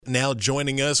now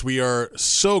joining us. We are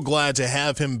so glad to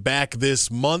have him back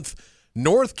this month.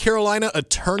 North Carolina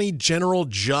Attorney General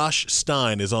Josh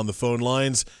Stein is on the phone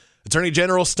lines. Attorney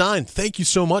General Stein, thank you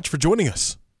so much for joining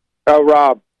us. Oh,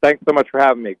 Rob, thanks so much for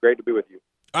having me. Great to be with you.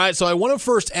 All right, so I want to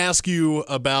first ask you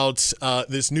about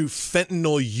this new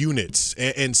fentanyl unit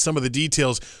and some of the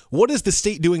details. What is the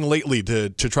state doing lately to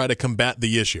try to combat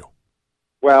the issue?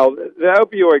 Well, the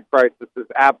opioid crisis is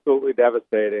absolutely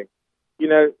devastating. You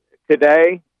know,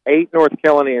 today, 8 North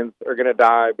Carolinians are going to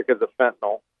die because of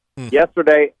fentanyl.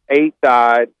 Yesterday, 8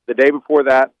 died. The day before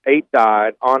that, 8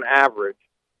 died on average.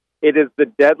 It is the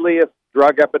deadliest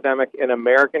drug epidemic in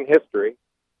American history,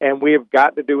 and we have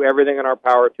got to do everything in our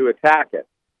power to attack it.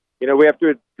 You know, we have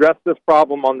to address this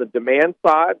problem on the demand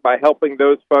side by helping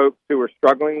those folks who are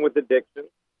struggling with addiction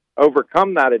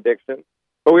overcome that addiction.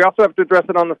 But we also have to address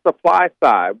it on the supply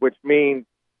side, which means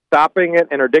stopping it,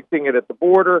 interdicting it at the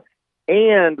border,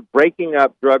 and breaking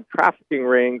up drug trafficking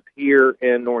rings here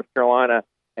in North Carolina.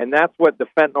 And that's what the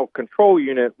fentanyl control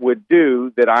unit would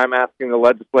do that I'm asking the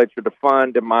legislature to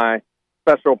fund in my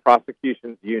special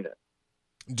prosecutions unit.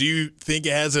 Do you think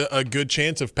it has a good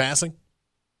chance of passing?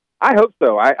 I hope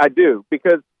so. I do,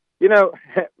 because, you know,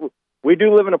 we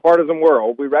do live in a partisan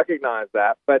world. We recognize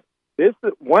that. But this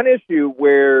is one issue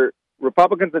where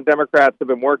Republicans and Democrats have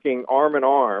been working arm in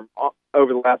arm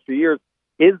over the last few years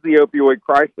is the opioid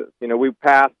crisis. You know, we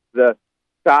passed the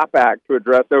STOP Act to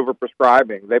address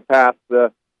overprescribing. They passed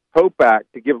the HOPE Act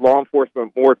to give law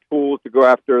enforcement more tools to go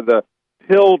after the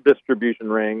pill distribution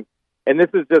rings. And this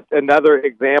is just another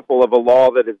example of a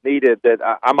law that is needed that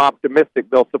I'm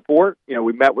optimistic they'll support. You know,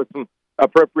 we met with some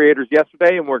appropriators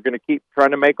yesterday, and we're going to keep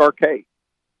trying to make our case.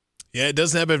 Yeah, it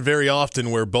doesn't happen very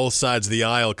often where both sides of the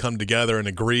aisle come together and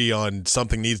agree on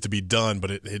something needs to be done, but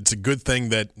it's a good thing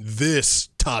that this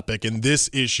topic and this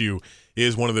issue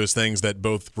is one of those things that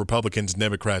both Republicans and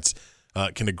Democrats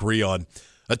can agree on.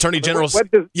 Attorney General,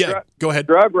 go ahead.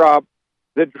 Rob,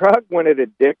 the drug, when it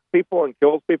addicts people and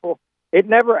kills people, it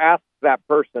never asks that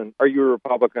person, are you a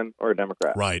Republican or a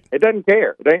Democrat? Right. It doesn't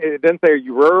care. It doesn't say, are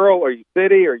you rural, are you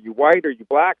city, are you white, are you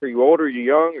black, are you old, are you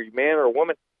young, are you man or a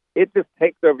woman? It just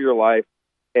takes over your life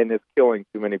and is killing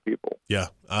too many people. Yeah,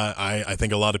 I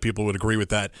think a lot of people would agree with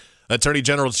that. Attorney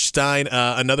General Stein,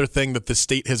 another thing that the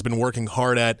state has been working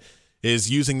hard at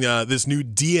is using this new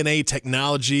DNA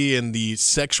technology and the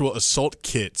sexual assault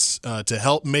kits to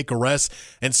help make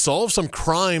arrests and solve some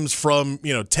crimes from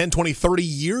 10, 20, 30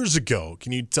 years ago.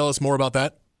 Can you tell us more about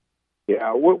that?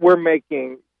 Yeah, we're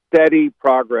making steady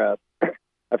progress.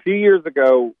 A few years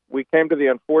ago, we came to the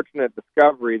unfortunate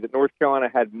discovery that North Carolina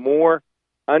had more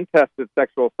untested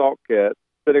sexual assault kits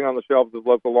sitting on the shelves of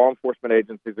local law enforcement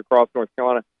agencies across North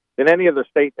Carolina than any other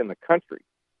state in the country.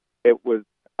 It was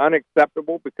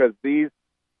unacceptable because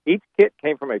each kit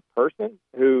came from a person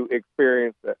who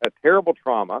experienced a terrible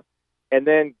trauma and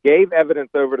then gave evidence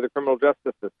over to the criminal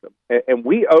justice system. And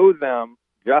we owe them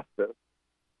justice.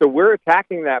 So we're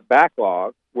attacking that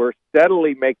backlog. We're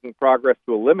steadily making progress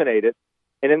to eliminate it.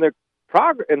 And in the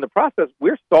process,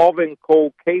 we're solving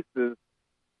cold cases,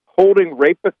 holding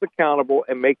rapists accountable,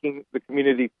 and making the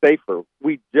community safer.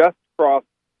 We just crossed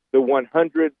the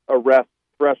 100 arrest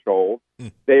threshold.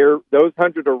 Those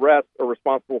 100 arrests are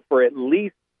responsible for at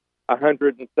least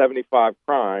 175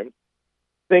 crimes.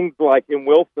 Things like in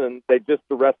Wilson, they just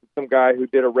arrested some guy who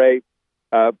did a rape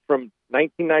from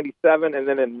 1997 and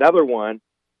then another one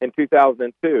in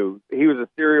 2002. He was a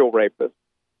serial rapist.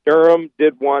 Durham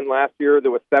did one last year that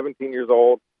was 17 years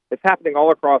old. It's happening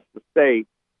all across the state,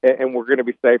 and we're going to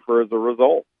be safer as a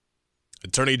result.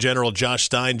 Attorney General Josh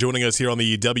Stein joining us here on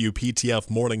the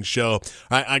WPTF Morning Show.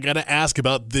 I got to ask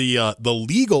about the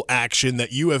legal action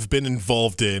that you have been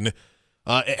involved in.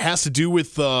 It has to do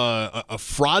with a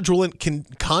fraudulent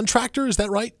contractor. Is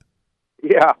that right?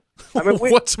 Yeah. I mean,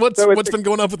 what's been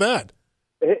going on with that?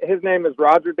 His name is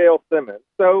Roger Dale Simmons.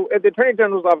 So at the Attorney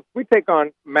General's office, we take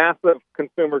on massive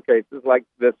consumer cases like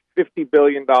this $50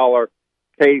 billion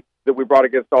case that we brought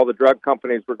against all the drug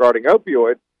companies regarding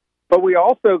opioids. But we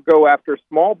also go after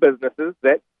small businesses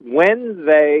that when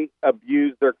they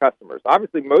abuse their customers.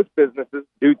 Obviously, most businesses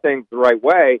do things the right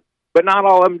way, but not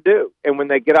all of them do. And when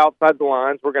they get outside the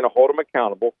lines, we're going to hold them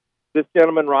accountable. This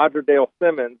gentleman, Roger Dale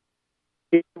Simmons,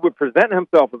 he would present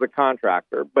himself as a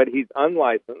contractor, but he's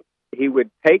unlicensed. He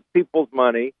would take people's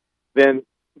money, then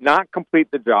not complete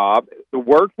the job. The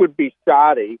work would be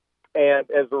shoddy, and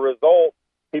as a result,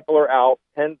 people are out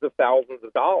tens of thousands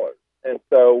of dollars. And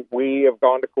so we have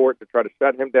gone to court to try to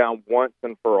shut him down once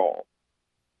and for all.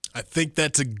 I think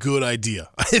that's a good idea.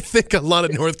 I think a lot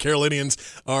of North Carolinians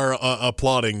are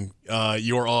applauding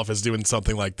your office doing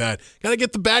something like that. Got to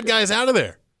get the bad guys out of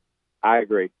there. I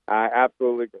agree. I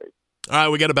absolutely agree. All right,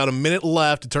 we got about a minute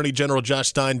left. Attorney General Josh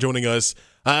Stein joining us.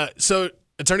 So,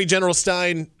 Attorney General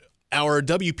Stein, our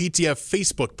WPTF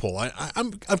Facebook poll.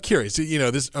 I'm curious. You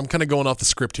know, this. I'm kind of going off the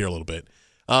script here a little bit.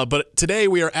 But today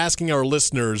we are asking our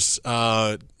listeners,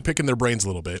 picking their brains a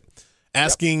little bit,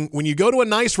 asking when you go to a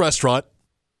nice restaurant,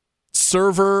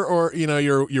 server or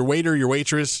your waiter, your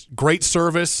waitress, great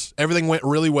service, everything went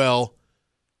really well.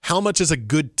 How much is a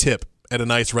good tip at a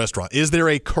nice restaurant? Is there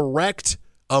a correct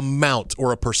amount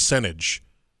or a percentage?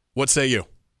 What say you?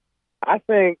 I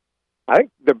think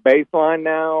the baseline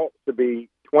now should be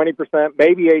 20%,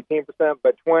 maybe 18%,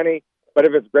 but 20. But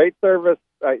if it's great service,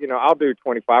 I'll do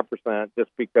 25%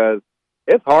 just because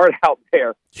it's hard out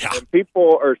there. Yeah. And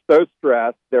people are so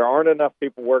stressed. There aren't enough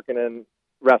people working in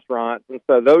restaurants. And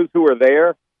so those who are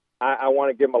there, I want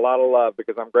to give them a lot of love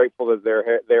because I'm grateful that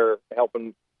they're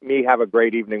helping me have a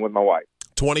great evening with my wife.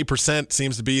 20%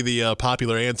 seems to be the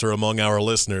popular answer among our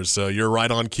listeners, so you're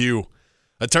right on cue.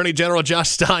 Attorney General Josh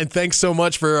Stein, thanks so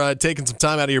much for taking some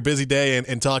time out of your busy day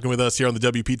and talking with us here on the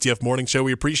WPTF Morning Show.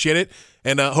 We appreciate it,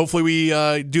 and hopefully we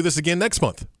do this again next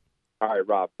month. All right,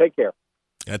 Rob. Take care.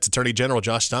 That's Attorney General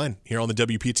Josh Stein here on the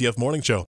WPTF Morning Show.